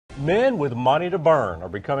Men with money to burn are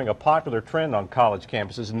becoming a popular trend on college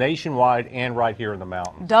campuses nationwide and right here in the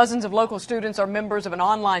mountains. Dozens of local students are members of an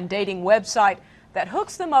online dating website that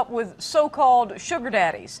hooks them up with so-called sugar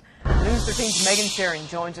daddies. News 13's Megan Sharon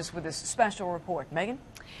joins us with this special report. Megan?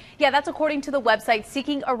 Yeah, that's according to the website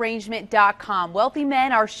seekingarrangement.com. Wealthy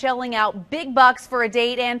men are shelling out big bucks for a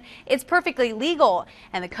date, and it's perfectly legal.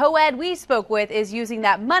 And the co-ed we spoke with is using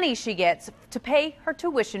that money she gets to pay her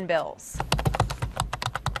tuition bills.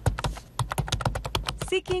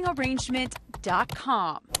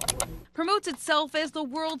 Seekingarrangement.com promotes itself as the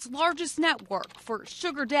world's largest network for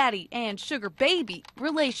sugar daddy and sugar baby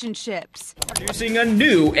relationships. Introducing a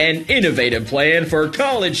new and innovative plan for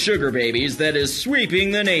college sugar babies that is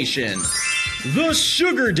sweeping the nation. The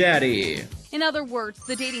Sugar Daddy. In other words,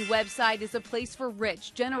 the dating website is a place for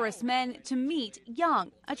rich, generous men to meet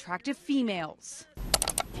young, attractive females.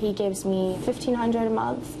 He gives me $1,500 a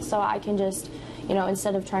month, so I can just,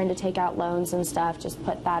 instead of trying to take out loans and stuff, just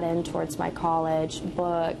put that in towards my college,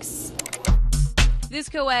 books. This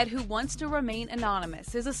co-ed, who wants to remain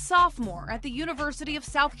anonymous, is a sophomore at the University of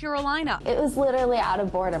South Carolina. It was literally out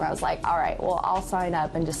of boredom. I was like, all right, well, I'll sign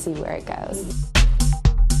up and just see where it goes.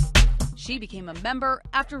 She became a member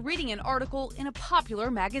after reading an article in a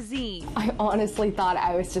popular magazine. I honestly thought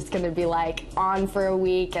I was just going to be on for a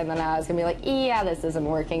week, and then I was going to be like, yeah, this isn't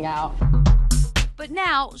working out. But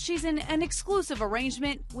now she's in an exclusive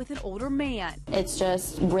arrangement with an older man. It's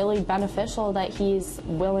just really beneficial that he's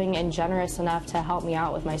willing and generous enough to help me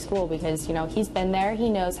out with my school because, he's been there,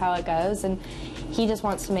 he knows how it goes, and he just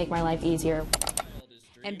wants to make my life easier.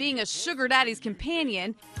 And being a sugar daddy's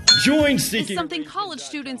companion is something college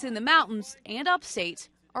students in the mountains and upstate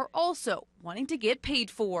are also wanting to get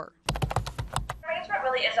paid for. Arrangement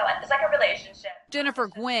really is like a relationship. Jennifer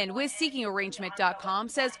Gwynn with SeekingArrangement.com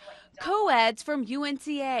says co-eds from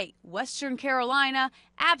UNCA, Western Carolina,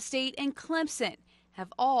 Upstate, and Clemson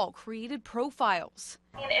have all created profiles.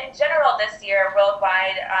 In general, this year,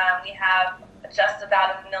 worldwide, we have just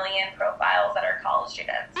about 1 million profiles that are college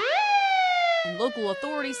students. And local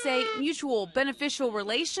authorities say mutual beneficial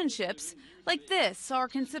relationships like this are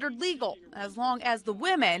considered legal as long as the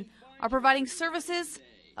women are providing services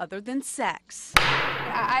other than sex.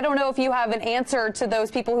 I don't know if you have an answer to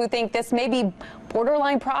those people who think this may be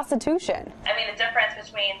borderline prostitution. I mean, the difference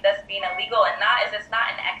between this being illegal and not is it's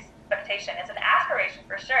not an expectation. It's an aspiration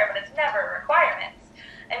for sure, but it's never a requirement.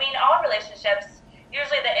 I mean, all relationships,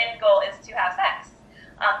 usually the end goal is to have sex.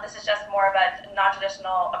 This is just more of a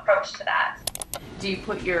non-traditional approach to that. Do you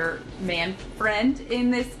put your man friend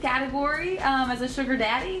in this category as a sugar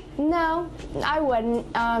daddy? No, I wouldn't.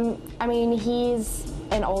 I mean, he's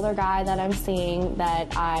an older guy that I'm seeing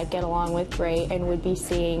that I get along with great and would be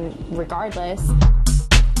seeing regardless.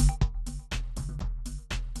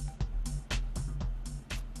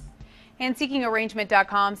 And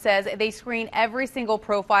SeekingArrangement.com says they screen every single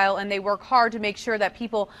profile and they work hard to make sure that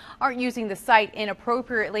people aren't using the site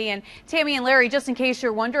inappropriately. And Tammy and Larry, just in case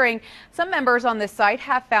you're wondering, some members on this site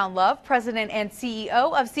have found love. President and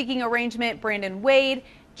CEO of Seeking Arrangement, Brandon Wade,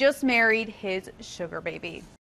 just married his sugar baby.